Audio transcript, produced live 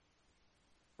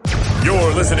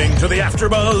You're listening to the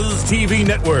AfterBuzz TV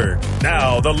Network,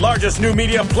 now the largest new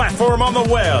media platform on the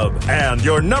web, and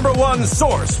your number one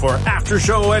source for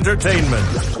after-show entertainment.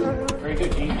 Very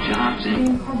good, Gene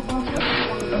Johnson.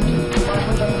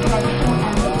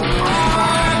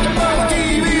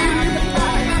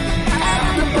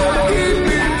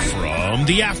 From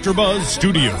the AfterBuzz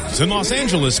Studios in Los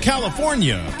Angeles,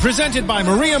 California, presented by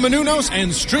Maria Menounos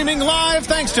and streaming live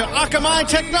thanks to Akamai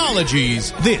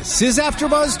Technologies. This is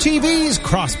AfterBuzz TV's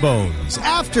Crossbones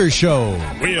After Show.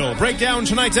 We'll break down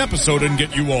tonight's episode and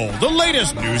get you all the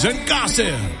latest news and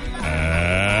gossip.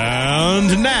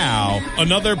 And now,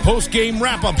 another post-game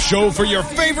wrap-up show for your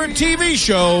favorite TV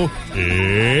show.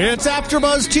 It's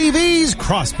AfterBuzz TV's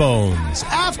Crossbones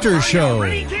After Show.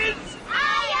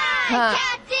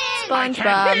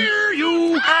 SpongeBob. Hear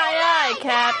you. Aye, aye,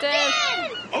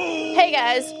 Captain. Hey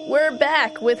guys, we're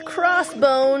back with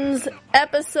Crossbones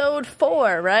episode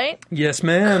 4, right? Yes,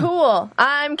 ma'am. Cool.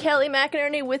 I'm Kelly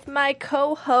McInerney with my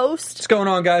co-host. What's going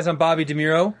on, guys? I'm Bobby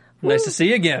DeMuro. Nice to see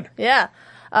you again. Yeah.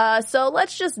 So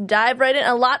let's just dive right in.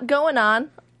 A lot going on.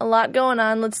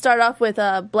 Let's start off with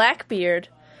Blackbeard.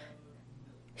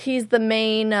 He's the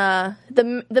main,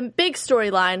 the big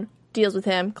storyline deals with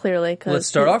him, clearly. Let's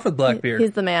start off with Blackbeard.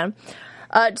 He's the man.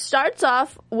 It starts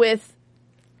off with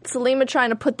Selima trying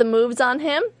to put the moves on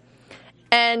him,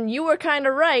 and you were kind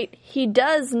of right. He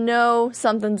does know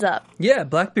something's up. Yeah,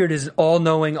 Blackbeard is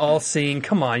all-knowing, all-seeing.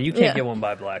 Come on, you can't get one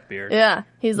by Blackbeard. Yeah,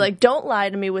 he's like, don't lie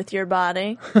to me with your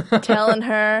body, telling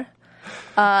her.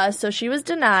 So she was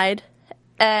denied,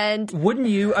 and... Wouldn't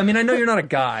you, I mean, I know you're not a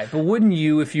guy, but wouldn't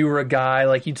you, if you were a guy,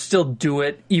 like, you'd still do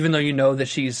it, even though you know that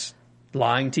she's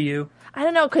lying to you? I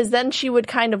don't know, because then she would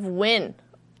kind of win.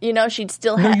 You know, she'd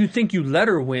still No, have... you think you let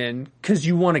her win because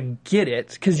you want to get it,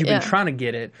 because you've been trying to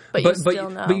get it. But you still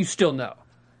know. But you still know.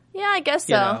 Yeah, I guess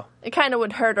so. You know. It kind of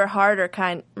would hurt her harder,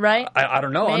 right? I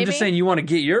don't know. Maybe? I'm just saying you want to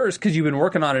get yours because you've been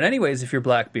working on it anyways if you're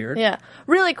Blackbeard. Yeah.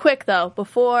 Really quick, though,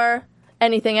 before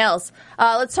anything else,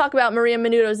 let's talk about Maria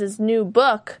Menounos' new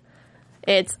book.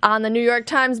 It's on the New York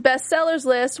Times bestsellers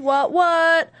list.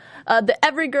 What? The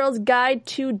Every Girl's Guide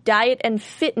to Diet and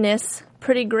Fitness.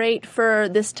 Pretty great for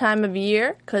this time of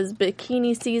year because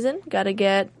bikini season. Got to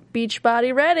get beach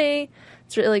body ready.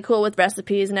 It's really cool with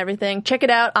recipes and everything. Check it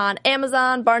out on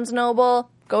Amazon, Barnes & Noble.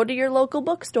 Go to your local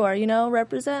bookstore,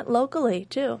 represent locally,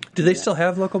 too. Do they still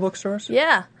have local bookstores?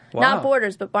 Yeah. Wow. Not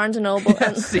Borders, but Barnes & Noble.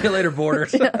 See you later,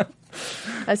 Borders. Yeah.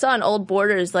 I saw an old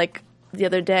Borders, the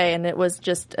other day, and it was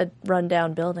just a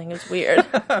rundown building. It was weird.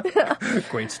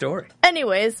 Great story.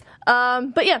 Anyways,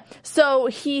 but yeah, so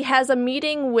he has a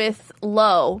meeting with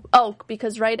Lo. Oh,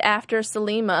 because right after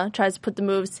Selima tries to put the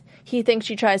moves, he thinks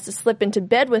she tries to slip into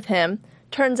bed with him.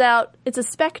 Turns out it's a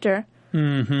specter.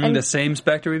 Mm-hmm, and the same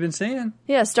specter we've been seeing.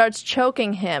 Yeah, starts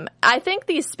choking him. I think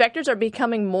these specters are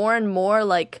becoming more and more,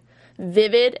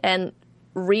 vivid and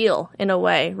real in a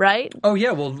way, right? Oh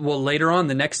yeah, well later on,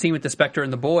 the next scene with the Spectre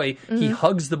and the boy, he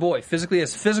hugs the boy, physically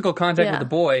has physical contact with the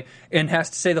boy, and has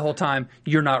to say the whole time,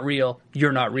 "You're not real,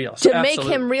 you're not real." So to make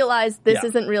him realize this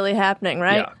isn't really happening,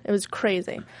 right? Yeah. It was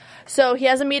crazy. So he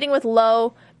has a meeting with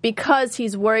Lo because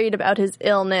he's worried about his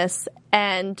illness,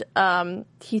 and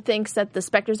he thinks that the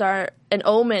Spectres are an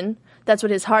omen. That's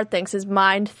what his heart thinks. His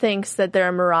mind thinks that they're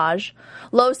a mirage.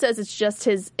 Lo says it's just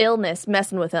his illness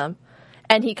messing with him.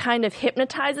 And he kind of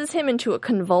hypnotizes him into a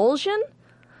convulsion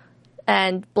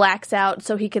and blacks out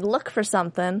so he can look for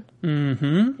something.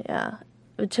 Mm-hmm. Yeah.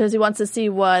 Because he wants to see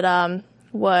what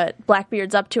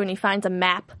Blackbeard's up to, and he finds a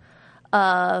map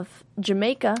of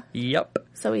Jamaica. Yep.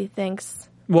 So he thinks...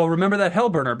 Well, remember that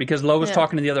Hellburner, because Lo was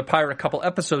talking to the other pirate a couple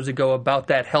episodes ago about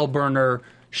that Hellburner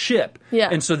ship. Yeah.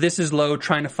 And so this is Lo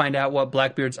trying to find out what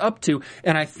Blackbeard's up to.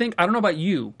 And I don't know about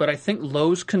you, but I think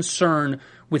Lo's concern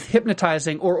with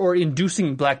hypnotizing or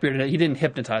inducing Blackbeard, he didn't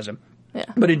hypnotize him,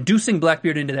 but inducing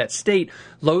Blackbeard into that state,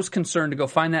 Lo's concern to go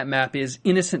find that map is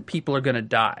innocent people are going to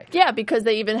die. Yeah, because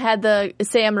they even had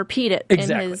Sam repeat it in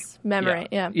his memory.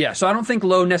 Yeah, so I don't think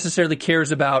Lo necessarily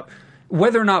cares about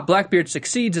whether or not Blackbeard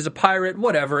succeeds as a pirate,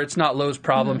 whatever, it's not Lo's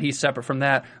problem. He's separate from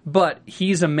that. But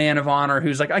he's a man of honor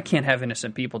who's like, I can't have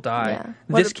innocent people die. Yeah.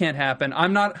 This can't happen.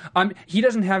 He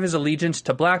doesn't have his allegiance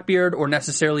to Blackbeard or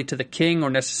necessarily to the king or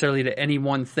necessarily to any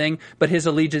one thing, but his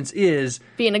allegiance is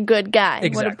being a good guy.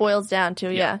 Exactly. What it boils down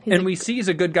to, yeah. And we see he's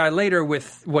a good guy later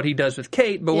with what he does with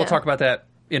Kate, but we'll talk about that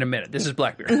in a minute. This is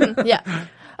Blackbeard. Yeah.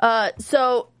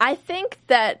 So I think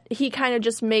that he kind of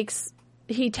just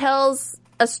he tells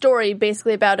a story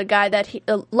basically about a guy that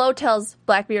Lo tells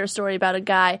Blackbeard a story about a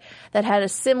guy that had a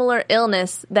similar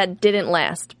illness that didn't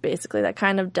last, basically, that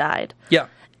kind of died. Yeah.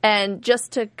 And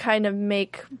just to kind of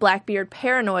make Blackbeard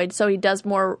paranoid, so he does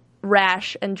more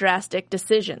rash and drastic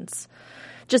decisions.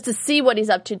 Just to see what he's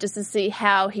up to, just to see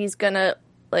how he's gonna,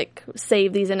 like,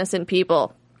 save these innocent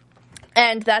people.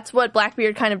 And that's what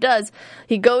Blackbeard kind of does.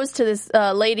 He goes to this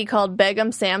lady called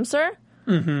Begum Samsur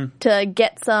to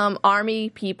get some army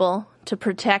people to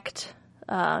protect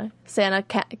Santa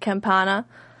Campana.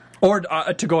 Or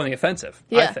to go on the offensive,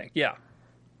 I think. Yeah.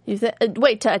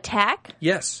 Wait, to attack?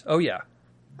 Yes. Oh, yeah.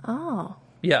 Oh.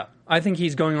 Yeah. I think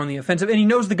he's going on the offensive. And he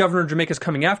knows the governor of Jamaica's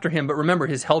coming after him. But remember,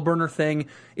 his Hellburner thing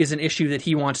is an issue that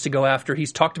he wants to go after.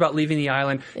 He's talked about leaving the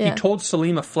island. Yeah. He told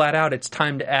Salima flat out it's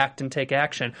time to act and take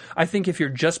action. I think if you're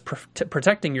just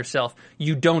protecting yourself,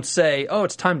 you don't say, oh,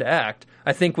 it's time to act.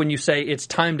 I think when you say it's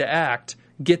time to act,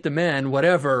 get the men,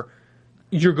 whatever,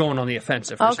 you're going on the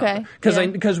offensive or something.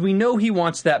 Because we know he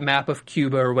wants that map of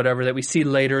Cuba or whatever that we see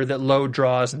later that Lowe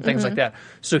draws and things like that.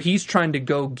 So he's trying to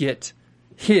go get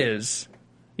his...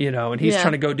 and he's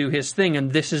trying to go do his thing,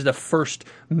 and this is the first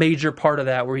major part of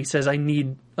that where he says, I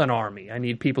need an army. I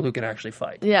need people who can actually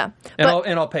fight. Yeah. And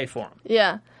I'll pay for them.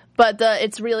 Yeah. But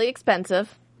it's really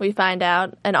expensive, we find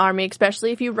out. An army,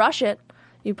 especially if you rush it,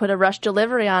 you put a rush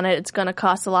delivery on it, it's going to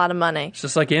cost a lot of money. It's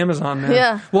just like Amazon, man.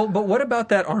 Yeah. Well, but what about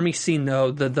that army scene,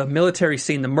 though? The military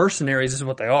scene, the mercenaries is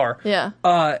what they are. Yeah.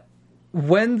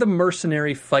 When the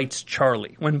mercenary fights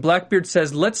Charlie, when Blackbeard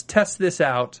says, let's test this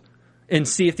out and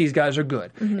see if these guys are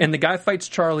good. And the guy fights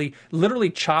Charlie,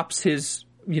 literally chops his,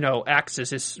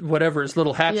 axes, his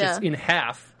little hatchets in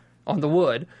half on the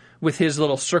wood with his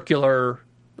little circular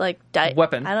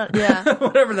weapon.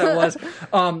 Whatever that was.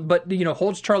 But,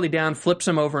 holds Charlie down, flips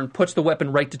him over, and puts the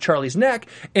weapon right to Charlie's neck.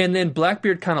 And then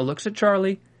Blackbeard kind of looks at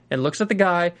Charlie and looks at the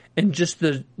guy and just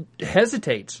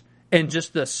hesitates and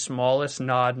just the smallest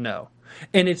nod no.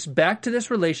 And it's back to this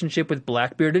relationship with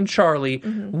Blackbeard and Charlie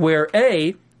where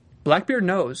Blackbeard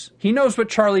knows. He knows what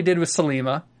Charlie did with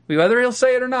Salima. Whether he'll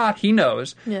say it or not, he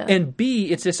knows. Yeah. And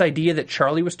B, it's this idea that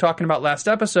Charlie was talking about last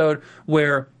episode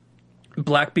where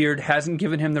Blackbeard hasn't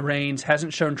given him the reins,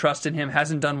 hasn't shown trust in him,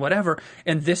 hasn't done whatever.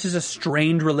 And this is a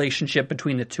strained relationship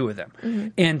between the two of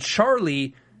them. And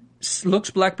Charlie looks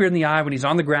Blackbeard in the eye when he's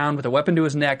on the ground with a weapon to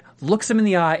his neck, looks him in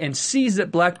the eye, and sees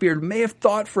that Blackbeard may have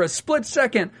thought for a split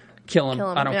second, kill him,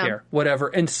 I don't care, whatever,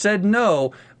 and said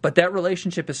no. But that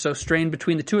relationship is so strained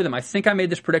between the two of them. I think I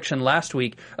made this prediction last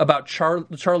week about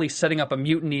Charlie setting up a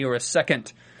mutiny or a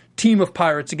second team of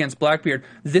pirates against Blackbeard.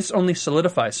 This only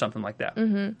solidifies something like that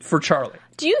for Charlie.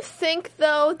 Do you think,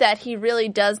 though, that he really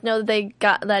does know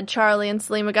that Charlie and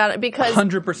Salima got it? Because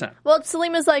 100%. Well,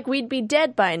 Salima's like, we'd be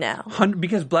dead by now.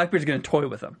 Because Blackbeard's going to toy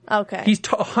with him. Okay. He's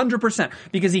 100%.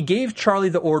 Because he gave Charlie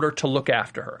the order to look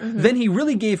after her. Then he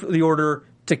really gave the order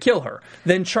to kill her.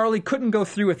 Then Charlie couldn't go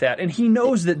through with that. And he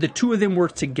knows that the two of them were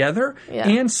together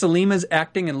and Salima's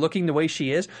acting and looking the way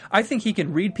she is. I think he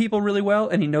can read people really well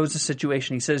and he knows the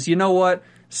situation. He says, you know what?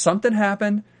 Something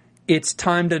happened. It's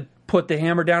time to put the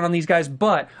hammer down on these guys,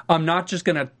 but I'm not just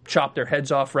going to chop their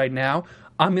heads off right now.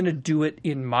 I'm going to do it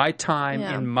in my time,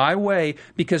 in my way,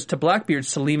 because to Blackbeard,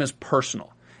 Salima's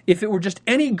personal. If it were just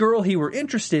any girl he were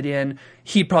interested in,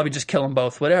 he'd probably just kill them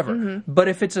both, whatever. But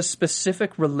if it's a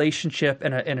specific relationship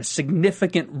and a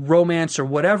significant romance or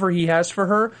whatever he has for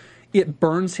her, it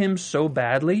burns him so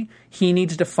badly, he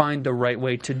needs to find the right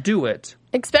way to do it.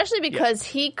 Especially because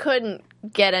he couldn't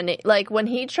get any... Like, when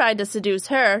he tried to seduce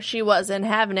her, she wasn't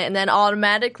having it. And then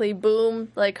automatically,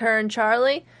 boom, like her and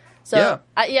Charlie. So,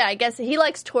 I guess he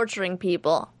likes torturing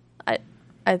people.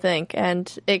 I think,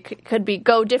 and it could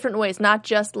go different ways, not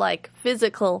just like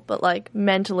physical, but like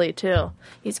mentally too.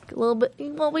 He's a little bit,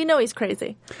 well, we know he's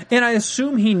crazy. And I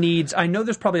assume I know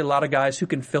there's probably a lot of guys who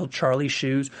can fill Charlie's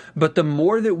shoes, but the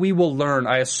more that we will learn,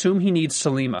 I assume he needs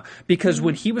Salima. Because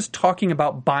when he was talking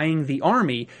about buying the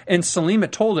army, and Salima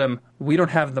told him, we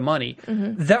don't have the money,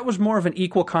 that was more of an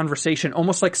equal conversation,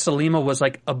 almost like Salima was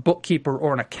like a bookkeeper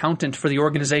or an accountant for the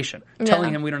organization,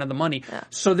 telling him we don't have the money. Yeah.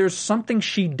 So there's something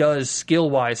she does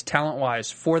skill-wise, talent-wise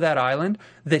for that island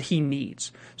that he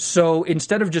needs. So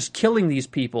instead of just killing these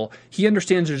people, he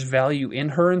understands there's value in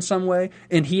her in some way,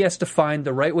 and he has to find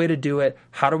the right way to do it.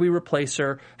 How do we replace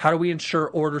her? How do we ensure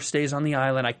order stays on the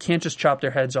island? I can't just chop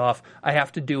their heads off. I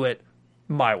have to do it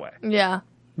my way. Yeah.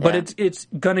 But it's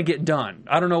gonna get done.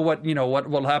 I don't know what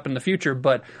will happen in the future,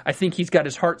 but I think he's got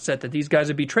his heart set that these guys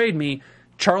have betrayed me.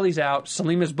 Charlie's out.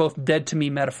 Salima's both dead to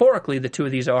me metaphorically. The two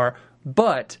of these are,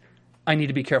 but I need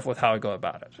to be careful with how I go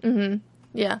about it.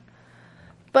 Yeah.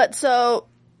 But so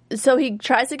he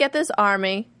tries to get this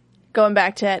army, going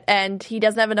back to it, and he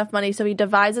doesn't have enough money, so he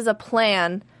devises a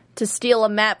plan to steal a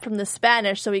map from the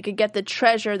Spanish so he could get the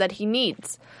treasure that he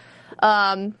needs.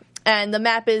 And the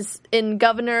map is in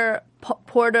Governor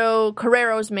Porto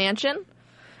Carrero's mansion.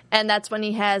 And that's when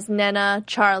he has Nena,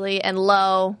 Charlie, and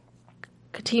Lo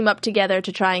team up together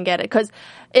to try and get it. Because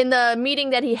in the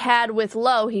meeting that he had with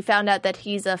Lo, he found out that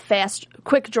he's a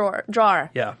quick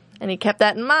drawer. Yeah. And he kept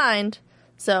that in mind.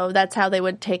 So that's how they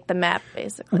would take the map,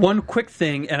 basically. One quick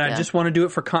thing, and I just want to do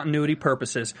it for continuity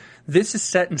purposes. This is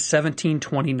set in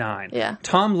 1729. Yeah.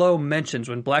 Tom Lowe mentions,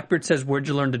 when Blackbeard says, "Where'd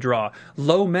you learn to draw?"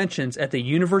 Lowe mentions at the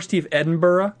University of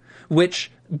Edinburgh,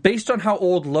 which, based on how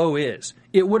old Lowe is,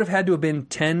 it would have had to have been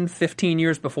 10, 15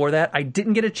 years before that. I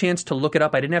didn't get a chance to look it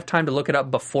up. I didn't have time to look it up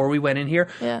before we went in here.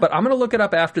 Yeah. But I'm going to look it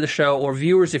up after the show. Or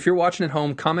viewers, if you're watching at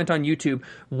home, comment on YouTube.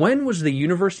 When was the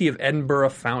University of Edinburgh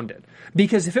founded?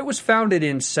 Because if it was founded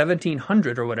in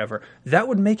 1700 or whatever, that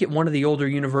would make it one of the older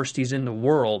universities in the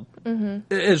world,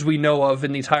 as we know of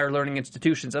in these higher learning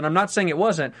institutions. And I'm not saying it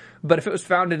wasn't, but if it was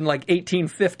founded in like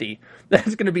 1850,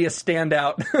 that's going to be a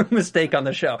standout mistake on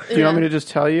the show. Do you want me to just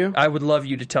tell you? I would love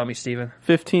you to tell me, Stephen.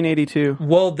 1582.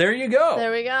 Well, there you go.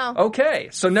 There we go. Okay,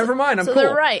 so never mind. I'm so cool.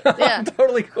 they're right. Yeah.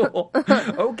 Totally cool.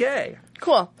 Okay.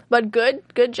 Cool. But good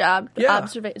job. Yeah.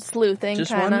 Sleuthing, Just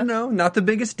kind wanted to of. know. Not the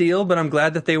biggest deal, but I'm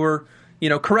glad that they were,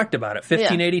 correct about it.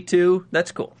 1582,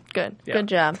 that's cool. Good. Yeah. Good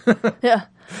job. Yeah.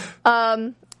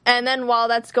 And then while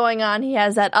that's going on, he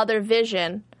has that other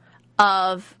vision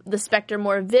of the Spectre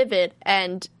more vivid,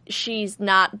 and she's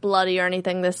not bloody or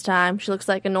anything this time. She looks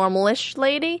like a normal-ish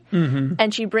lady,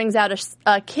 and she brings out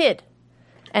a kid,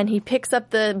 and he picks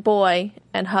up the boy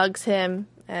and hugs him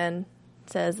and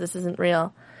says, "This isn't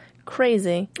real."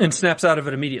 Crazy. And snaps out of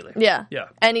it immediately. Yeah. Yeah.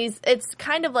 And it's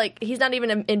kind of like he's not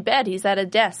even in bed. He's at a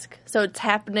desk. So it's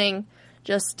happening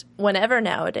just whenever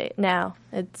nowadays. Now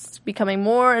it's becoming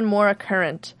more and more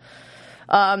occurrent.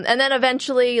 And then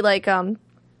eventually,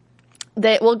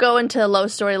 we'll go into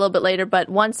Lowe's story a little bit later, but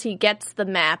once he gets the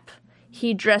map,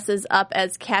 he dresses up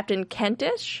as Captain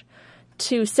Kentish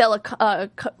to sell a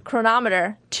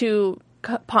chronometer to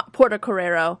Porto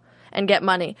Carrero and get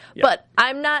money. Yeah. But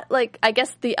I'm not I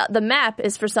guess the map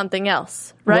is for something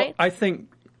else, right? Well, I think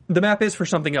the map is for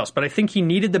something else, but I think he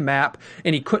needed the map,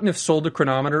 and he couldn't have sold the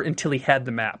chronometer until he had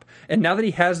the map. And now that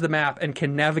he has the map and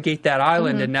can navigate that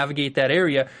island and navigate that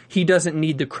area, he doesn't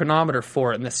need the chronometer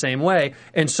for it in the same way,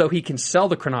 and so he can sell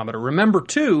the chronometer. Remember,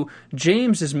 too,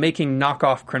 James is making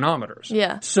knockoff chronometers.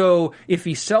 Yeah. So if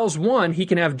he sells one, he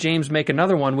can have James make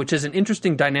another one, which is an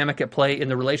interesting dynamic at play in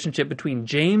the relationship between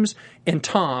James and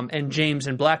Tom and James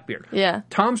and Blackbeard. Yeah.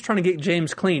 Tom's trying to get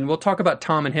James clean. We'll talk about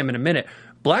Tom and him in a minute.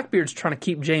 Blackbeard's trying to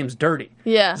keep James dirty.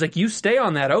 Yeah. It's like, you stay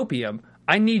on that opium.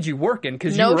 I need you working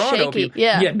because No you were on shaky, opium.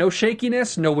 yeah. No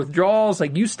shakiness, no withdrawals.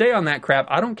 Like, you stay on that crap.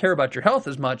 I don't care about your health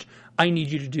as much. I need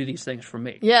you to do these things for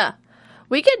me. Yeah.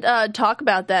 We could talk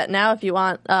about that now if you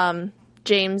want,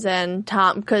 James and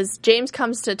Tom, because James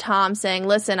comes to Tom saying,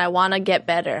 "Listen, I want to get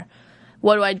better.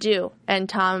 What do I do?" And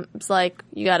Tom's like,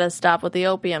 "You got to stop with the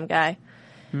opium, guy."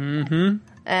 Mm-hmm.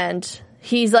 And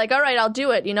he's like, "All right, I'll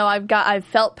do it. I've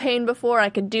felt pain before. I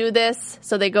could do this."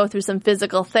 So they go through some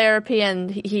physical therapy,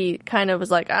 and he kind of was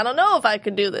like, "I don't know if I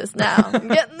could do this now. I'm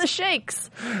getting the shakes."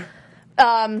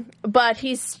 But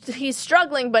he's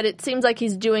struggling, but it seems like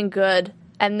he's doing good.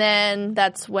 And then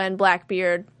that's when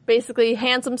Blackbeard basically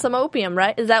hands him some opium,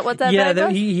 right? Is that what that bag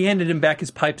was? He handed him back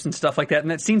his pipes and stuff like that, and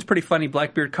that seems pretty funny.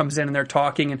 Blackbeard comes in and they're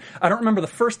talking, and I don't remember the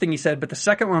first thing he said, but the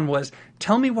second one was,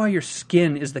 "Tell me why your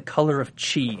skin is the color of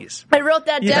cheese." I wrote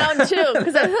that down too,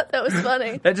 because I thought that was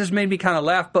funny. That just made me kind of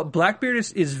laugh. But Blackbeard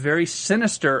is very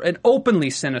sinister and openly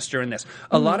sinister in this.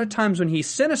 A lot of times when he's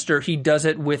sinister, he does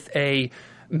it with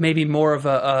maybe more of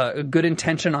a good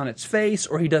intention on its face,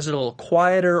 or he does it a little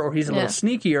quieter, or he's a little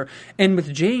sneakier. And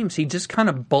with James, he just kind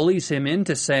of bullies him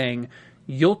into saying,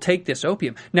 "You'll take this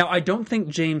opium." Now, I don't think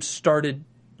James started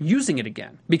using it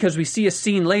again, because we see a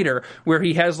scene later where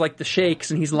he has the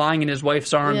shakes and he's lying in his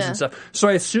wife's arms and stuff. So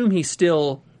I assume he's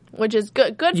still... Which is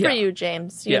good for you,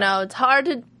 James. You know, it's hard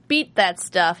to beat that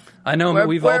stuff. I know, but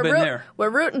we've all been there. We're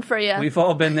rooting for you. We've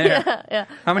all been there. Yeah.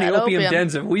 How many opium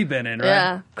dens have we been in, right?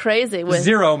 Yeah, crazy.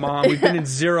 Zero, Mom. We've been in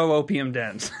 0 opium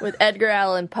dens. With Edgar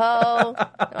Allan Poe, all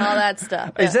that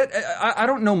stuff. Yeah. Is that? I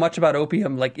don't know much about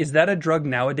opium. Is that a drug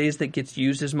nowadays that gets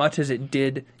used as much as it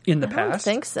did in the past? I don't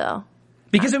think so.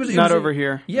 Because it was not over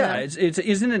here. Yeah, it's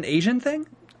isn't it an Asian thing?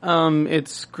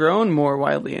 It's grown more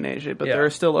widely in Asia, but there are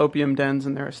still opium dens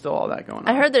and there is still all that going on.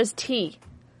 I heard there's tea.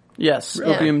 Yes,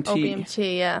 Yeah, opium tea. Opium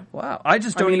tea, yeah. Wow, I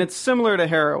just don't. it's similar to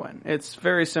heroin. It's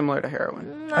very similar to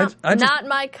heroin. Not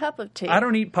my cup of tea. I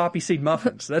don't eat poppy seed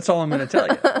muffins. That's all I'm going to tell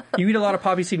you. You eat a lot of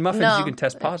poppy seed muffins, you can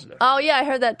test positive. Oh yeah, I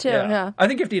heard that too. Yeah. I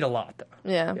think you have to eat a lot though.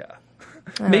 Yeah.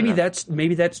 Maybe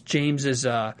that's James's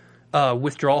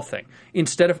withdrawal thing.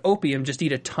 Instead of opium, just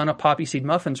eat a ton of poppy seed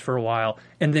muffins for a while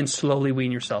and then slowly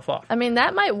wean yourself off. I mean,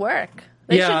 that might work.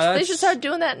 They should start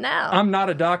doing that now. I'm not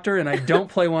a doctor, and I don't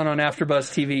play one on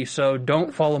AfterBuzz TV, so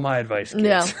don't follow my advice,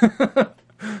 kids.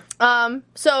 Yeah.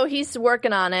 So he's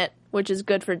working on it, which is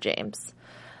good for James.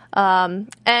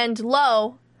 And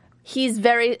Lo, he's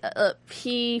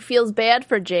he feels bad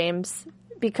for James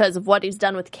because of what he's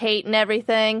done with Kate and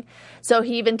everything. So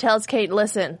he even tells Kate,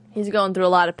 listen, he's going through a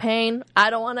lot of pain. I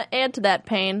don't want to add to that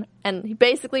pain. And he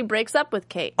basically breaks up with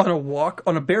Kate. On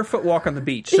a barefoot walk on the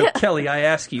beach. So, Kelly, I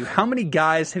ask you, how many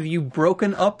guys have you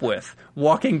broken up with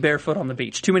walking barefoot on the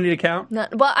beach? Too many to count?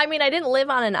 Well, I mean, I didn't live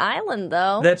on an island,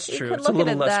 though. That's true. It's a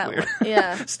little less weird.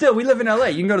 Yeah. Still, we live in L.A.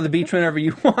 You can go to the beach whenever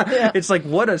you want. Yeah. It's like,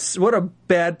 what a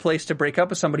bad place to break up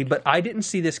with somebody. But I didn't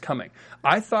see this coming.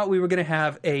 I thought we were going to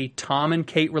have a Tom and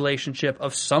Kate relationship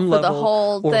of some level. For the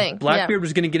whole thing. Blackbeard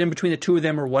was going to get in between the two of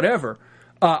them or whatever.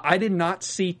 I did not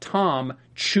see Tom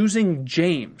choosing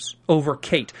James over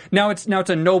Kate. Now it's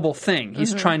a noble thing.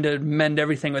 He's trying to mend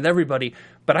everything with everybody,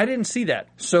 but I didn't see that.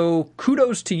 So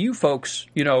kudos to you folks,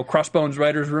 Crossbones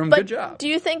Writers Room, good job. Do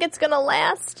you think it's going to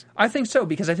last? I think so,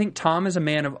 because I think Tom is a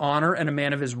man of honor and a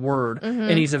man of his word,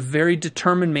 and he's a very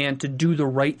determined man to do the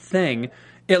right thing,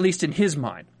 at least in his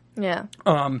mind. Yeah.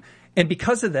 And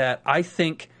because of that, I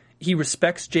think he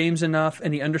respects James enough,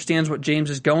 and he understands what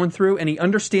James is going through, and he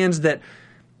understands that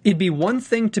it'd be one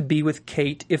thing to be with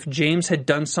Kate if James had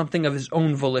done something of his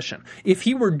own volition. If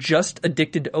he were just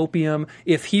addicted to opium,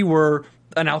 if he were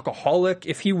an alcoholic,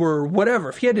 if he were whatever,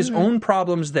 if he had his own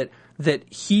problems that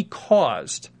he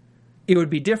caused, it would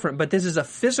be different. But this is a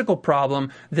physical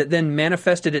problem that then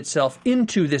manifested itself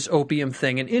into this opium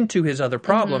thing and into his other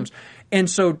problems. And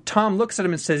so Tom looks at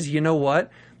him and says, you know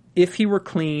what? If he were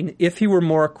clean, if he were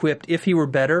more equipped, if he were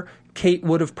better, Kate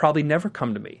would have probably never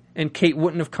come to me. And Kate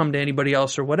wouldn't have come to anybody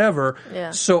else or whatever.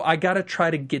 Yeah. So I got to try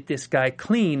to get this guy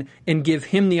clean and give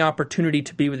him the opportunity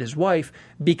to be with his wife,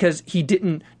 because he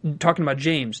didn't, talking about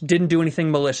James, didn't do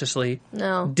anything maliciously.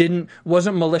 No.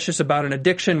 Wasn't malicious about an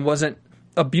addiction, wasn't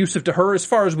abusive to her, as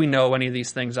far as we know, any of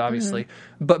these things, obviously.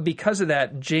 But because of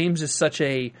that, James is such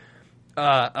a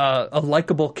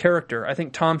likable character. I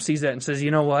think Tom sees that and says,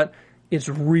 you know what? It's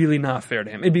really not fair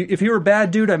to him. If he were a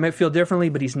bad dude, I might feel differently,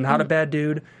 but he's not a bad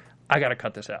dude. I got to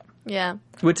cut this out. Yeah.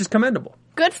 Which is commendable.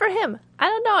 Good for him. I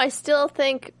don't know. I still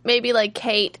think maybe like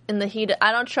Kate in the heat.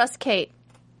 I don't trust Kate.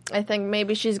 I think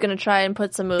maybe she's going to try and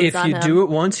put some moves on him. If you do it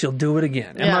once, you'll do it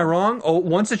again. Am I wrong? Oh,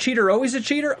 once a cheater, always a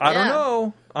cheater? I don't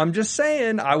know. I'm just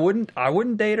saying, I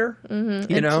wouldn't date her.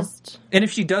 You know? And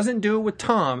if she doesn't do it with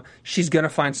Tom, she's going to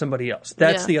find somebody else.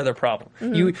 That's the other problem.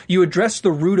 You address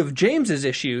the root of James's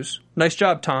issues. Nice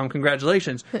job, Tom.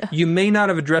 Congratulations. You may not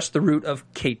have addressed the root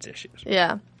of Kate's issues.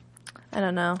 Yeah. I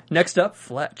don't know. Next up,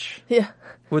 Fletch. Yeah.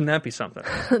 Wouldn't that be something?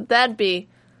 That'd be...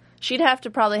 She'd have to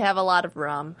probably have a lot of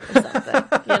rum or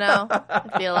something,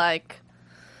 I feel like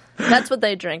that's what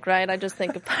they drink, right? I just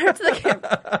think of Pirates of the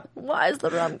Caribbean. Why is the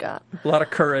rum got? A lot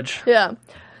of courage. Yeah.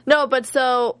 No, but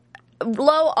so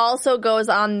Lo also goes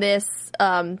on this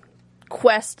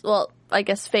quest, well, I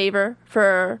guess favor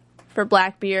for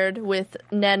Blackbeard with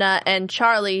Nenna and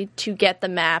Charlie to get the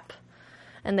map.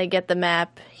 And they get the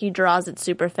map. He draws it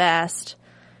super fast.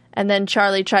 And then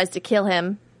Charlie tries to kill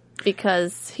him,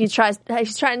 because he's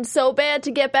trying so bad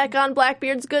to get back on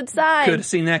Blackbeard's good side. Could have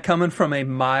seen that coming from a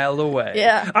mile away.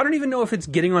 Yeah. I don't even know if it's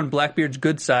getting on Blackbeard's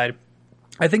good side.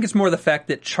 I think it's more the fact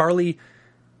that Charlie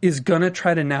is going to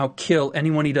try to now kill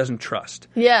anyone he doesn't trust.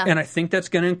 Yeah. And I think that's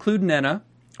going to include Nenna.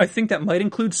 I think that might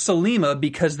include Salima,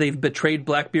 because they've betrayed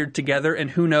Blackbeard together, and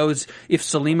who knows if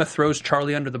Salima throws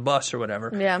Charlie under the bus or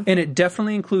whatever. Yeah. And it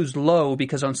definitely includes Lo,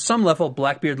 because on some level,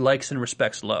 Blackbeard likes and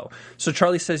respects Lo. So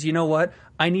Charlie says, you know what?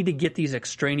 I need to get these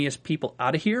extraneous people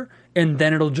out of here, and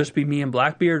then it'll just be me and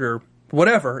Blackbeard or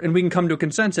whatever, and we can come to a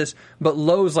consensus. But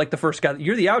Lo's like the first guy.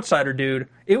 You're the outsider, dude.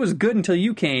 It was good until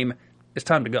you came. It's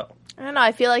time to go. I don't know.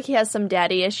 I feel like he has some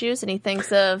daddy issues, and he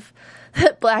thinks of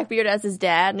Blackbeard as his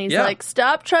dad, and he's like,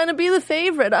 stop trying to be the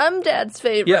favorite. I'm dad's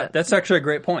favorite. Yeah, that's actually a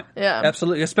great point. Yeah.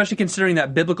 Absolutely. Especially considering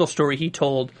that biblical story he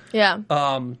told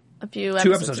a few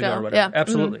 2 episodes ago or whatever. Yeah.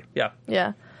 Absolutely. Yeah.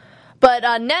 Yeah. But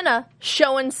Nenna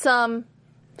showing some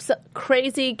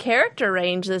crazy character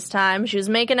range this time. She was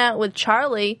making out with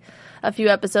Charlie a few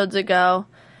episodes ago,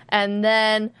 and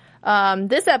then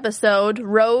this episode,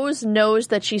 Rose knows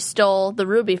that she stole the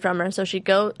ruby from her, so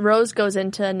Rose goes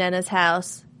into Nenna's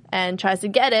house and tries to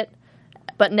get it,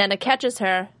 but Nenna catches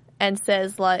her and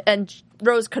says, and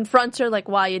Rose confronts her, like,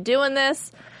 why are you doing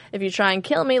this? If you try and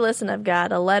kill me, listen, I've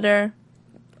got a letter.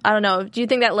 I don't know. Do you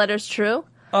think that letter's true?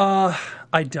 I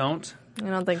don't. I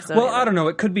don't think so. Well, either. I don't know.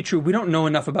 It could be true. We don't know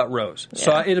enough about Rose. Yeah.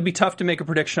 So it'll be tough to make a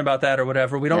prediction about that or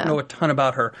whatever. We don't know a ton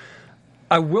about her.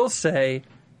 I will say,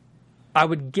 I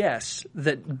would guess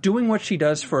that doing what she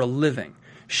does for a living,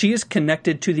 she is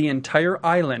connected to the entire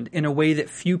island in a way that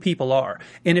few people are.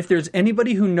 And if there's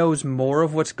anybody who knows more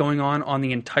of what's going on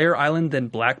the entire island than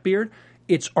Blackbeard,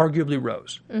 it's arguably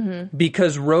Rose. Mm-hmm.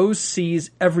 Because Rose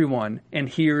sees everyone and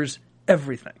hears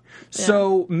everything. Yeah.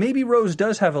 So maybe Rose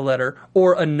does have a letter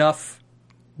or enough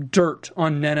dirt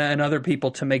on Nenna and other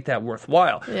people to make that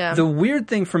worthwhile. Yeah. The weird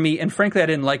thing for me, and frankly I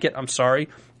didn't like it, I'm sorry,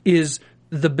 is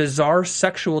the bizarre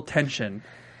sexual tension.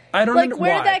 I don't know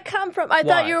where why. did that come from? I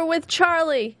thought you were with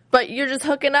Charlie, but you're just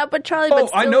hooking up with Charlie. Oh,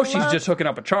 but I still know in she's love? just hooking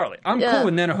up with Charlie. I'm cool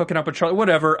with Nenna hooking up with Charlie.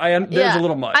 Whatever. There's a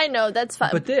little much. I know, that's fine.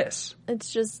 But this.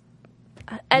 It's just...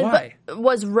 And, why? But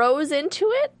was Rose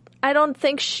into it? I don't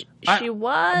think she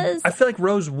was. I feel like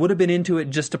Rose would have been into it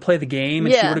just to play the game,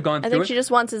 and she would have gone through it. I think she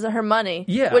just wants her money.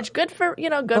 Yeah. Which, good for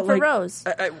Rose.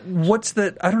 What's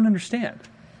the... I don't understand.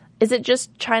 Is it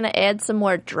just trying to add some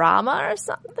more drama or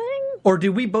something? Or did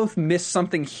we both miss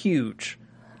something huge?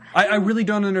 I really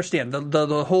don't understand.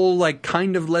 The whole, like,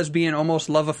 kind of lesbian, almost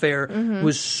love affair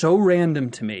was so random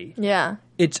to me. Yeah.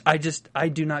 I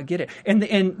do not get it. And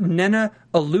Nenna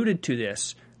alluded to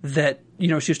this, that, you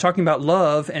know, she was talking about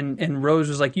love, and Rose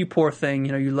was like, you poor thing,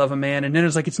 you know, you love a man. And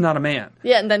Nenna's like, it's not a man.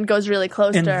 Yeah, and then goes really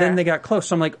close to her. And then they got close.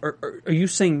 So I'm like, are you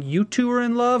saying you two are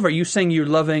in love? Are you saying you're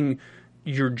loving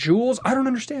your jewels? I don't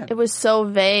understand. It was so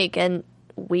vague and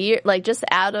weird, like just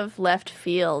out of left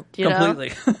field, you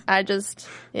Completely. know? I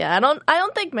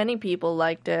don't think many people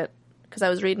liked it, because I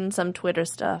was reading some Twitter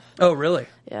stuff. Oh, really?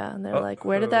 Yeah, and they're like,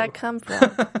 where did that come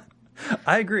from?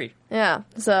 I agree. Yeah,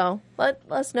 so let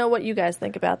us know what you guys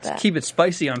think about that. Keep it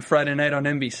spicy on Friday night on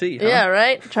NBC, huh? Yeah,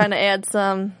 right? Trying to add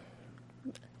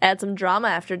some drama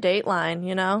after Dateline,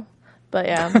 you know? But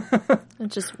yeah,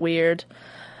 it's just weird.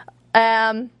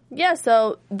 Yeah,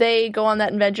 so they go on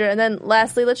that adventure, and then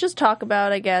lastly, let's just talk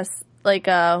about, I guess, like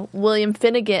Jagger.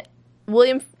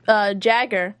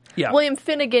 Yeah. William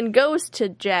Finnegan goes to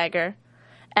Jagger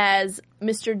as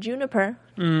Mr. Juniper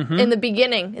in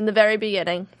the very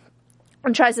beginning,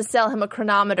 and tries to sell him a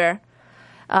chronometer.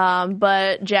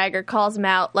 But Jagger calls him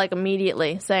out, like,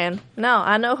 immediately, saying, no,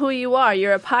 I know who you are.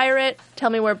 You're a pirate. Tell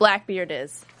me where Blackbeard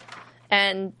is.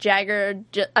 And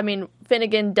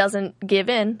Finnegan doesn't give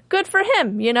in. Good for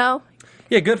him, you know?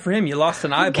 Yeah, good for him. You lost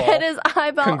an eyeball. Get his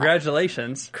eyeball.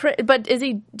 Congratulations. But is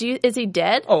he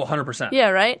dead? Oh, 100%. Yeah,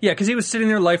 right? Yeah, because he was sitting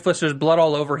there lifeless. There's blood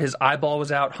all over. His eyeball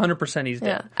was out. 100% he's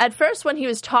dead. Yeah. At first, when he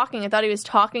was talking, I thought he was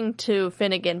talking to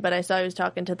Finnegan, but I saw he was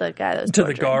talking to the guy that was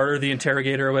torturing. To the guard or the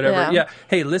interrogator or whatever. Yeah.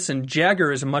 Hey, listen,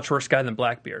 Jagger is a much worse guy than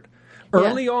Blackbeard.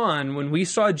 Early on, when we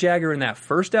saw Jagger in that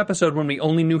first episode, when we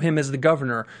only knew him as the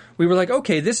governor, we were like,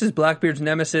 okay, this is Blackbeard's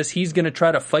nemesis. He's going to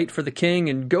try to fight for the king,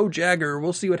 and go Jagger.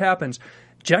 We'll see what happens.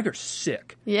 Jagger's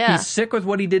sick. Yeah. He's sick with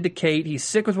what he did to Kate. He's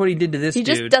sick with what he did to this dude.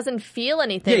 He just doesn't feel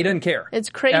anything. Yeah, he doesn't care. It's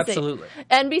crazy. Absolutely.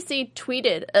 NBC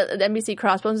tweeted, NBC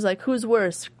Crossbones was like, who's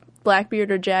worse,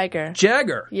 Blackbeard or Jagger?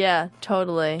 Jagger. Yeah,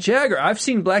 totally. Jagger. I've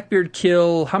seen Blackbeard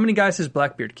kill... How many guys has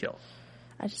Blackbeard killed?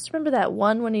 I just remember that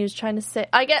one when he was trying to say...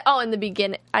 in the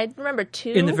beginning. I remember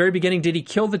 2. In the very beginning, did he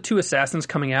kill the 2 assassins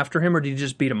coming after him, or did he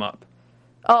just beat them up?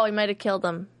 Oh, he might have killed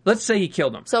them. Let's say he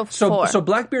killed them. So 4. So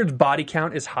Blackbeard's body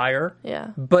count is higher. Yeah.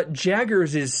 But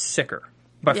Jagger's is sicker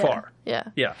by far. Yeah.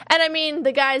 Yeah. And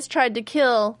the guys tried to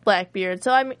kill Blackbeard,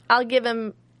 so I'll give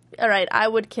him... All right, I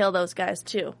would kill those guys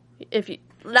too. If you...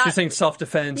 You're saying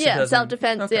self-defense? Yeah,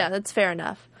 self-defense. Okay. Yeah, that's fair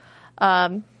enough.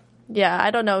 Yeah,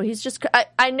 I don't know. He's just...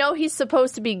 I know he's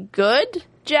supposed to be good,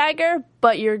 Jagger,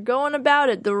 but you're going about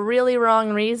it the really wrong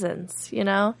reasons, you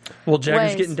know? Well,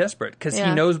 Jagger's getting desperate because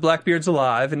he knows Blackbeard's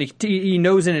alive, and he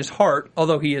knows in his heart,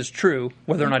 although he is true,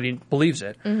 whether or not he believes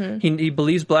it, he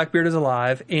believes Blackbeard is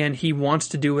alive, and he wants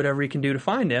to do whatever he can do to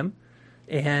find him,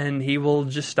 and he will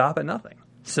just stop at nothing.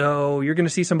 So you're going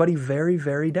to see somebody very,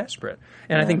 very desperate.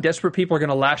 And I think desperate people are going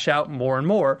to lash out more and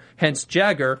more. Hence,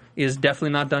 Jagger is definitely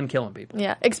not done killing people.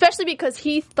 Yeah, especially because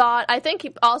he thought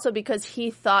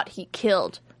he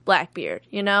killed Blackbeard,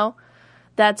 you know?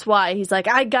 That's why he's like,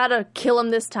 I got to kill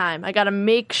him this time. I got to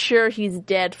make sure he's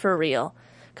dead for real.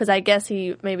 Because I guess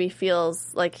he maybe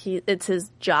feels like it's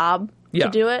his job to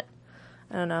do it.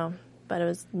 I don't know, but it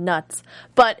was nuts.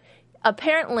 But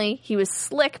apparently he was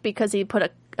slick because he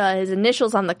put his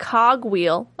initials on the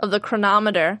cogwheel of the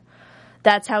chronometer.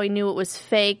 That's how he knew it was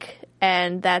fake,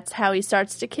 and that's how he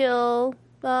starts to kill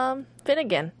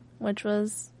Finnegan, which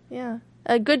was,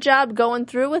 a good job going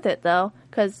through with it, though,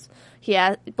 because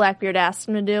Blackbeard asked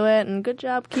him to do it, and good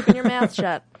job keeping your mouth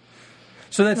shut.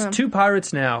 So that's 2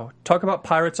 pirates now. Talk about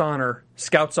pirates' honor,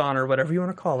 scouts' honor, whatever you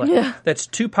want to call it. Yeah. That's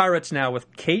 2 pirates now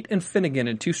with Kate and Finnegan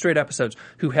in 2 straight episodes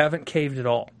who haven't caved at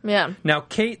all. Yeah. Now,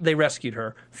 Kate, they rescued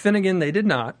her. Finnegan, they did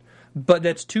not. But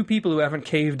that's 2 people who haven't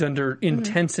caved under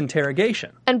intense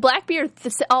interrogation. And Blackbeard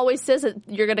always says that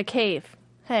you're going to cave.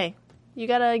 Hey, you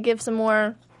got to give some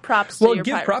more props to your Well,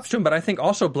 give pirates. props to him, but I think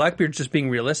also Blackbeard's just being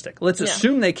realistic. Let's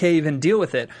assume they cave and deal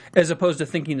with it, as opposed to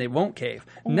thinking they won't cave.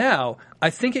 Now, I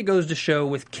think it goes to show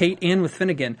with Kate and with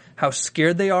Finnegan how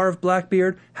scared they are of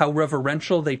Blackbeard, how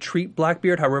reverential they treat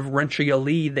Blackbeard, how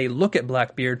reverentially they look at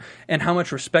Blackbeard, and how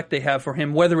much respect they have for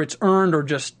him, whether it's earned or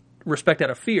just respect out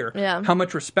of fear. Yeah. How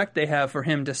much respect they have for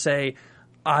him to say,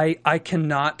 I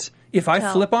cannot... If I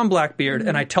flip on Blackbeard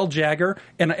and I tell Jagger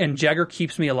and Jagger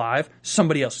keeps me alive,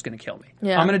 somebody else is going to kill me.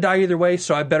 Yeah. I'm going to die either way,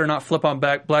 so I better not flip on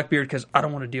Blackbeard because I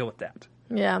don't want to deal with that.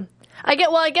 Yeah. I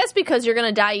guess because you're going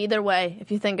to die either way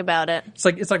if you think about it.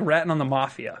 It's like ratting on the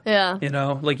mafia. Yeah. You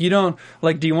know, like you don't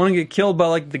do you want to get killed by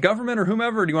like the government or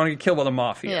whomever, or do you want to get killed by the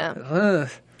mafia? Yeah. Ugh.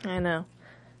 I know.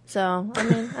 So, I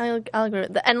mean, I'll agree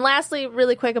with that. And lastly,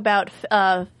 really quick about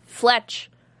Fletch.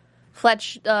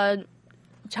 Fletch,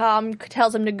 Tom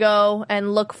tells him to go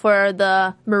and look for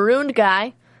the marooned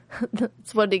guy.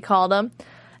 That's what he called him.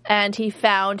 And he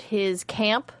found his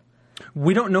camp.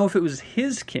 We don't know if it was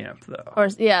his camp though. Or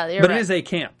yeah, you're but right. it is a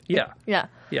camp. Yeah. Yeah.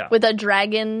 Yeah. With a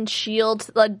dragon shield,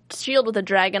 a shield with a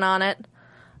dragon on it.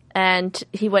 And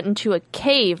he went into a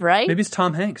cave, right? Maybe it's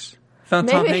Tom Hanks. Found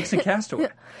Tom Hanks in Castaway.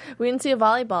 We didn't see a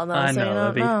volleyball though. I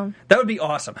so know. That would be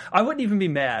awesome. I wouldn't even be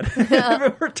mad. If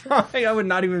it were Tom Hanks, I would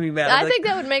not even be mad. I think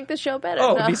that would make the show better.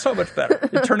 Oh, it'd be so much better.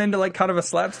 It'd turn into like kind of a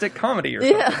slapstick comedy or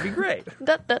something. It'd be great.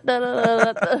 But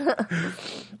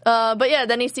yeah,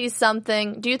 then he sees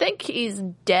something. Do you think he's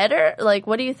dead or like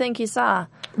what do you think he saw?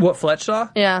 What Fletch saw?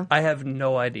 Yeah. I have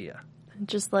no idea.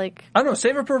 Just like I don't know.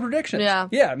 Save it for predictions. Yeah.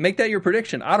 Yeah, make that your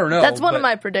prediction. I don't know. that's one of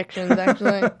my predictions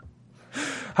actually.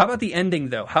 How about the ending,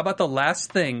 though? How about the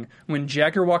last thing when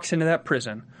Jagger walks into that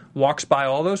prison, walks by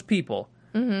all those people,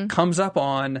 comes up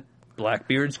on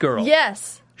Blackbeard's girl?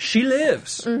 Yes. She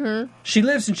lives. Mm-hmm. She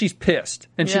lives and she's pissed.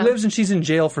 And she lives and she's in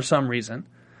jail for some reason.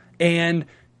 And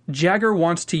Jagger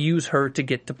wants to use her to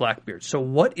get to Blackbeard. So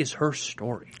what is her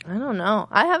story? I don't know.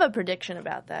 I have a prediction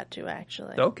about that too,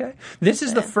 actually. Okay. This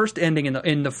is the first ending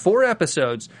in the 4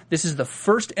 episodes. This is the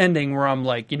first ending where I'm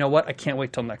like, you know what? I can't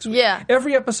wait till next week. Yeah.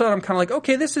 Every episode I'm kind of like,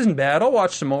 okay, this isn't bad. I'll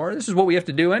watch some more. This is what we have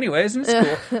to do anyways, and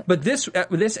it's cool. But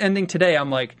this ending today, I'm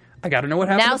like, I got to know what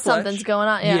happened now to Fletch. Something's going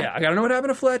on. Yeah. Yeah, I got to know what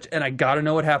happened to Fletch, and I got to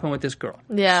know what happened with this girl.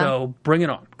 Yeah. So bring it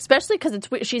on. Especially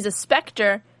because she's a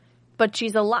specter, but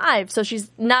she's alive, so she's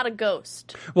not a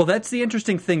ghost. Well, that's the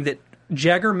interesting thing that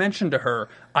Jagger mentioned to her.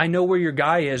 I know where your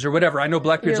guy is, or whatever. I know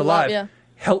Blackbeard's alive. Yeah.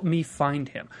 Help me find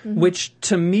him. Which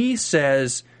to me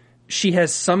says she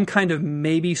has some kind of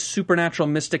maybe supernatural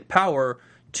mystic power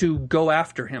to go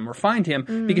after him or find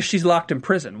him because she's locked in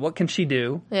prison. What can she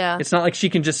do? Yeah. It's not like she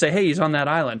can just say, hey, he's on that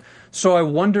island. So I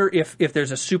wonder if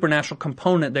there's a supernatural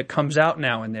component that comes out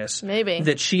now in this. Maybe.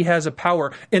 That she has a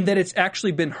power and that it's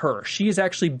actually been her. She has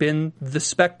actually been the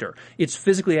Spectre. It's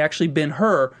physically actually been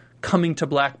her coming to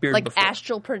Blackbeard like before.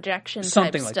 astral projection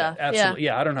Something type like stuff. that. Absolutely.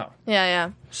 Yeah, I don't know.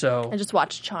 Yeah. So I just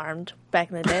watched Charmed back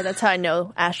in the day. That's how I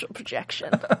know astral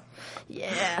projection.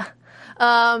 Yeah.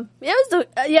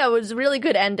 It was a really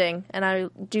good ending, and I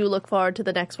do look forward to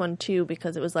the next one too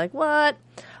because it was like, what?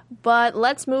 But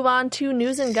let's move on to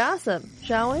news and gossip,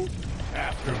 shall we?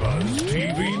 AfterBuzz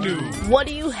TV News. What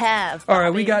do you have, Bobby? All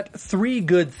right, we got 3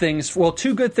 good things. Well,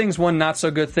 2 good things, 1 not so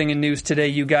good thing in news today,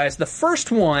 you guys. The first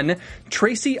one,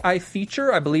 Tracy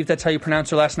Ifeature, I believe that's how you pronounce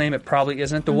her last name. It probably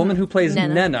isn't. The woman who plays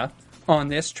Nenna on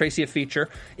this, Tracy Ifeature,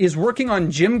 is working on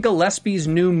Jim Gillespie's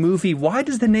new movie. Why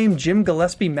does the name Jim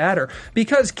Gillespie matter?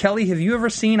 Because, Kelly, have you ever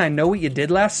seen I Know What You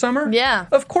Did Last Summer? Yeah.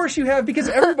 Of course you have, because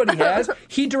everybody has.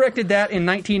 He directed that in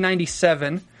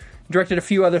 1997. Directed a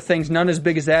few other things, none as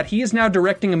big as that. He is now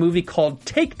directing a movie called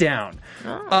Takedown.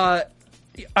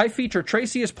 Ifeature,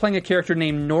 Tracy is playing a character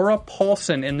named Nora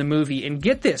Paulson in the movie. And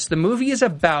get this, the movie is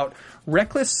about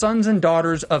reckless sons and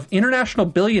daughters of international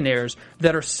billionaires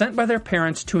that are sent by their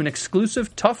parents to an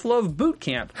exclusive tough love boot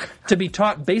camp to be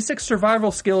taught basic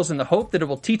survival skills in the hope that it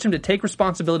will teach them to take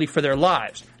responsibility for their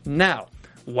lives. Now,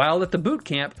 while at the boot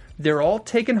camp, they're all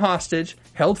taken hostage,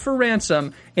 held for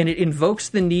ransom, and it invokes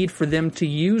the need for them to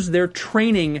use their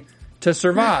training to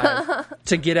survive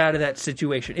to get out of that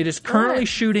situation. It is currently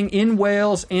shooting in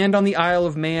Wales and on the Isle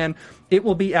of Man. It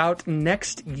will be out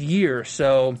next year,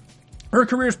 so her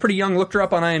career is pretty young. Looked her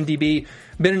up on IMDb.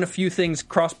 Been in a few things.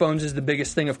 Crossbones is the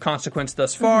biggest thing of consequence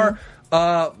thus far.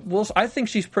 Well, I think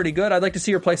she's pretty good. I'd like to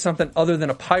see her play something other than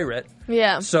a pirate.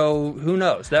 Yeah. So who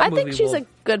knows? That I movie think she's a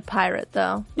good pirate,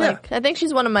 though. Yeah. I think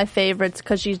she's one of my favorites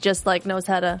because she's just knows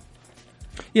how to.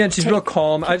 Yeah, and she's real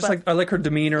calm. I like her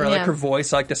demeanor. I like Yeah. her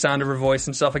voice. I like the sound of her voice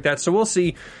and stuff like that. So we'll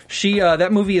see. She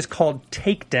that movie is called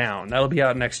Takedown. That'll be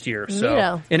out next year. So,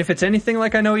 Neato. and if it's anything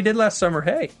like I know he did last summer,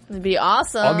 hey, It'd be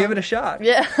awesome. I'll give it a shot.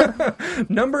 Yeah.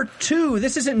 Number 2.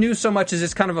 This isn't news so much as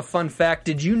it's kind of a fun fact.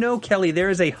 Did you know, Kelly, there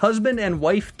is a husband and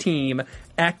wife team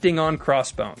acting on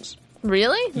Crossbones?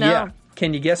 Really? No. Yeah.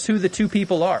 Can you guess who the 2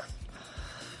 people are?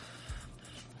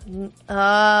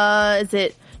 Is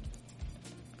it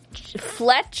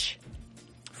Fletch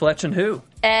Fletch and who?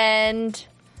 and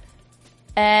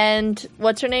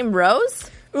what's her name? Rose?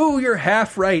 Ooh, you're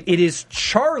half right. It is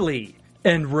Charlie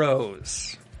and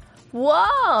Rose.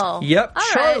 Whoa. Yep, All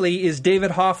Charlie right. is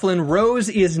David Hoffman. Rose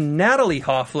is Natalie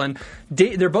Hoffman.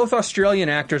 They're both Australian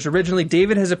actors. Originally,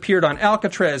 David has appeared on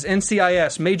Alcatraz,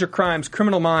 NCIS, Major Crimes,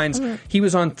 Criminal Minds. He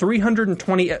was on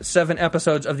 327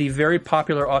 episodes of the very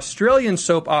popular Australian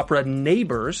soap opera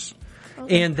Neighbours.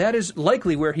 And that is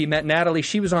likely where he met Natalie.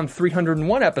 She was on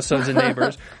 301 episodes of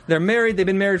Neighbours. They're married. They've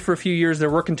been married for a few years. They're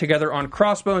working together on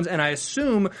Crossbones. And I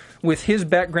assume with his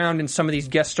background in some of these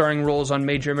guest starring roles on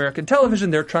major American television,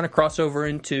 they're trying to cross over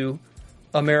into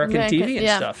American TV and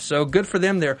stuff. So good for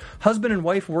them. They're husband and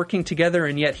wife working together,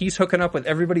 and yet he's hooking up with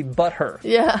everybody but her.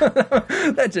 Yeah.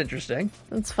 That's interesting.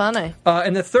 It's funny.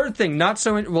 And the third thing, not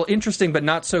so interesting, but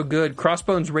not so good.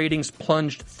 Crossbones ratings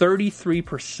plunged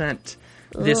 33%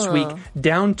 this week,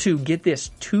 down to, get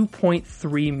this,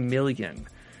 2.3 million.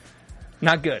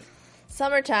 Not good.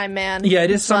 Summertime, man. Yeah,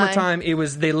 it is It's fine.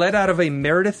 summertime. They let out of a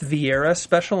Meredith Vieira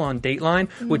special on Dateline,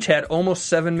 which had almost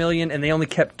 7 million, and they only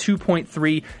kept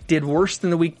 2.3. Did worse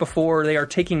than the week before. They are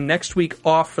taking next week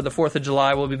off for the 4th of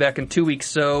July. We'll be back in 2 weeks,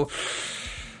 so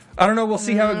I don't know. We'll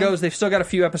see how it goes. They've still got a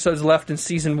few episodes left in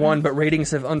season 1, but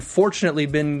ratings have unfortunately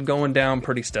been going down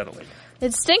pretty steadily.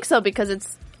 It stinks, though, because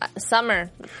it's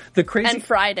summer The crazy and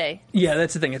Friday. Yeah,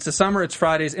 that's the thing. It's the summer, it's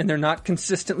Fridays, and they're not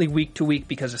consistently week to week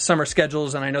because of summer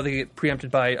schedules, and I know they get preempted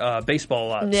by baseball a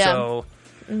lot. Yeah. So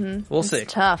we'll see.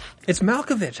 It's tough. It's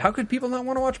Malkovich. How could people not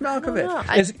want to watch Malkovich?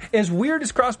 know. As weird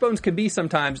as Crossbones can be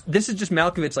sometimes, this is just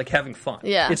Malkovich having fun.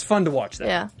 Yeah. It's fun to watch that.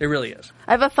 Yeah. It really is.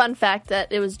 I have a fun fact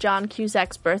that it was John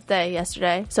Cusack's birthday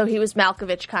yesterday, so he was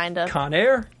Malkovich, kind of. Con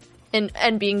Air?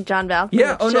 And being John Malkovich.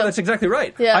 Yeah, oh no, too. that's exactly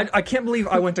right. Yeah. I can't believe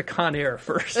I went to Con Air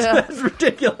first. That's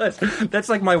ridiculous. That's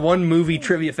like my one movie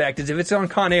trivia fact is if it's on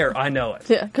Con Air, I know it.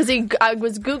 Yeah, because I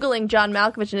was Googling John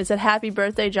Malkovich and it said, "Happy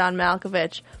birthday, John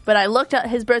Malkovich." But I looked at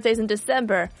his birthday's in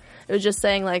December. It was just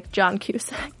saying, John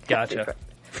Cusack. Gotcha.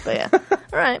 But yeah. All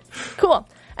right. Cool.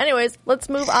 Anyways, let's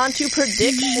move on to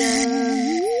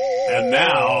predictions. And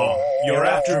now, your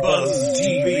AfterBuzz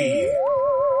TV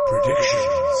predictions.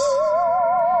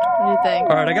 What do you think?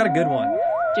 All right, I got a good one.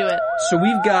 Do it. So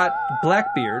we've got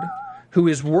Blackbeard, who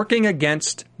is working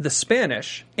against the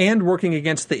Spanish and working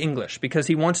against the English because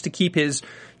he wants to keep his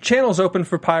channels open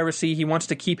for piracy. He wants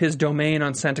to keep his domain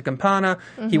on Santa Campana.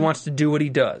 He wants to do what he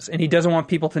does. And he doesn't want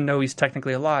people to know he's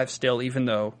technically alive still, even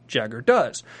though Jagger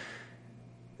does.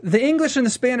 The English and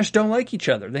the Spanish don't like each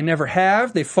other. They never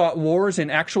have. They fought wars in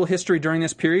actual history during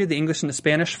this period. The English and the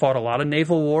Spanish fought a lot of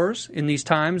naval wars in these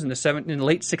times, in the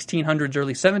late 1600s,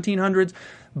 early 1700s.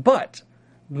 But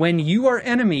when you are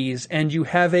enemies and you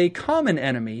have a common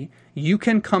enemy, you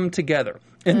can come together.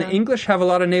 And the English have a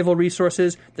lot of naval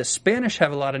resources. The Spanish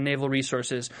have a lot of naval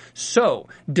resources. So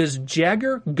does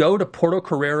Jagger go to Puerto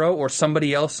Carrero or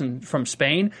somebody else from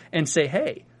Spain and say,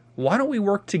 hey, why don't we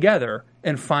work together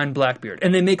and find Blackbeard?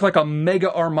 And they make a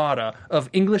mega armada of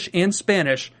English and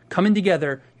Spanish coming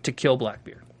together to kill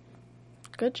Blackbeard.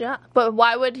 Good job. But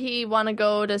why would he want to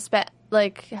go to Spain?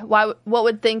 What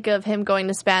would think of him going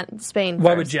to Spain?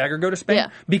 Why first? would Jagger go to Spain? Yeah.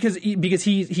 Because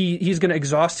he's going to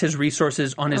exhaust his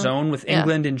resources on his own with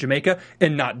England and Jamaica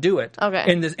and not do it. Okay.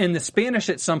 And the Spanish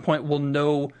at some point will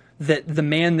know that the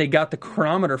man they got the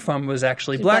chronometer from was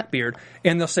actually Blackbeard,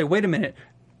 and they'll say, wait a minute.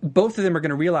 Both of them are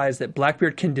going to realize that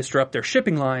Blackbeard can disrupt their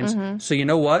shipping lines. So you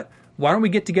know what? Why don't we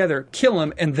get together, kill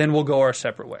him, and then we'll go our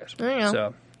separate ways. There you go.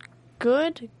 So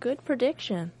Good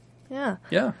prediction. Yeah.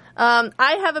 yeah.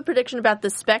 I have a prediction about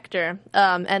the Spectre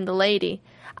and the lady.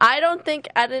 I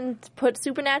didn't put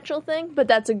supernatural thing, but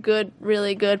that's a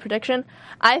really good prediction.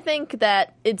 I think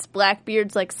that it's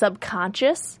Blackbeard's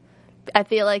subconscious. I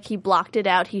feel like he blocked it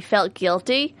out. He felt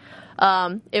guilty.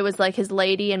 It was his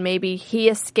lady, and maybe he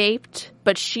escaped,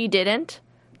 but she didn't,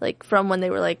 from when they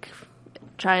were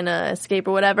trying to escape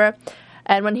or whatever.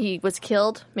 And when he was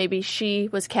killed, maybe she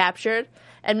was captured.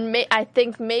 And I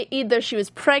think either she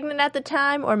was pregnant at the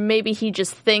time, or maybe he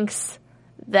just thinks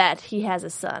that he has a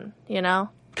son, you know?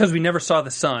 Because we never saw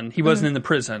the son. He wasn't in the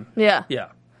prison. Yeah. Yeah.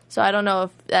 So I don't know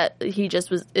if that he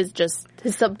just is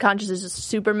his subconscious is just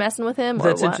super messing with him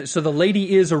or what. So the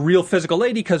lady is a real physical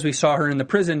lady because we saw her in the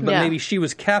prison, but Yeah. maybe she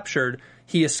was captured,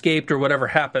 he escaped or whatever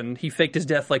happened. He faked his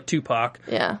death like Tupac.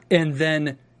 Yeah. And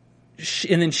then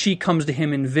she comes to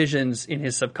him in visions in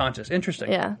his subconscious.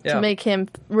 Interesting. Yeah, to make him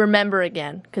remember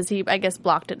again, because he, I guess,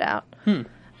 blocked it out.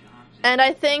 And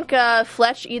I think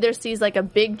Fletch either sees like a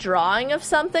big drawing of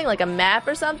something, like a map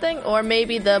or something, or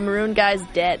maybe the maroon guy's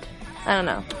dead. I don't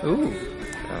know. Ooh.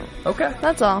 Okay.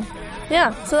 That's all.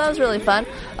 Yeah, so that was really fun.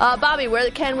 Bobby, where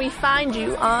can we find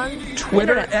you on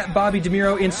Twitter internet? at Bobby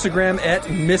DeMuro, Instagram at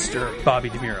Mr. Bobby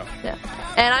DeMuro. Yeah.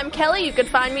 And I'm Kelly. You can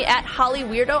find me at Holly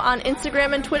Weirdo on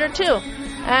Instagram and Twitter too.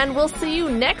 And we'll see you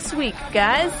next week,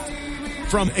 guys.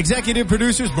 From executive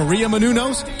producers Maria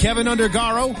Menounos, Kevin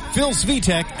Undergaro, Phil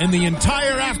Svitek, and the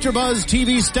entire AfterBuzz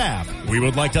TV staff, we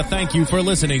would like to thank you for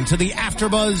listening to the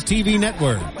AfterBuzz TV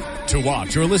network. To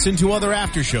watch or listen to other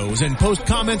after shows and post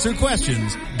comments or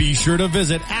questions, be sure to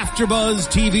visit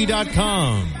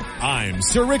AfterBuzzTV.com. I'm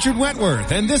Sir Richard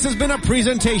Wentworth, and this has been a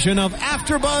presentation of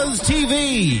AfterBuzz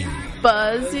TV.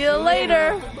 Buzz you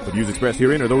later. The views expressed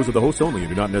herein are those of the hosts only and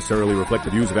do not necessarily reflect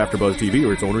the views of AfterBuzz TV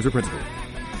or its owners or principals.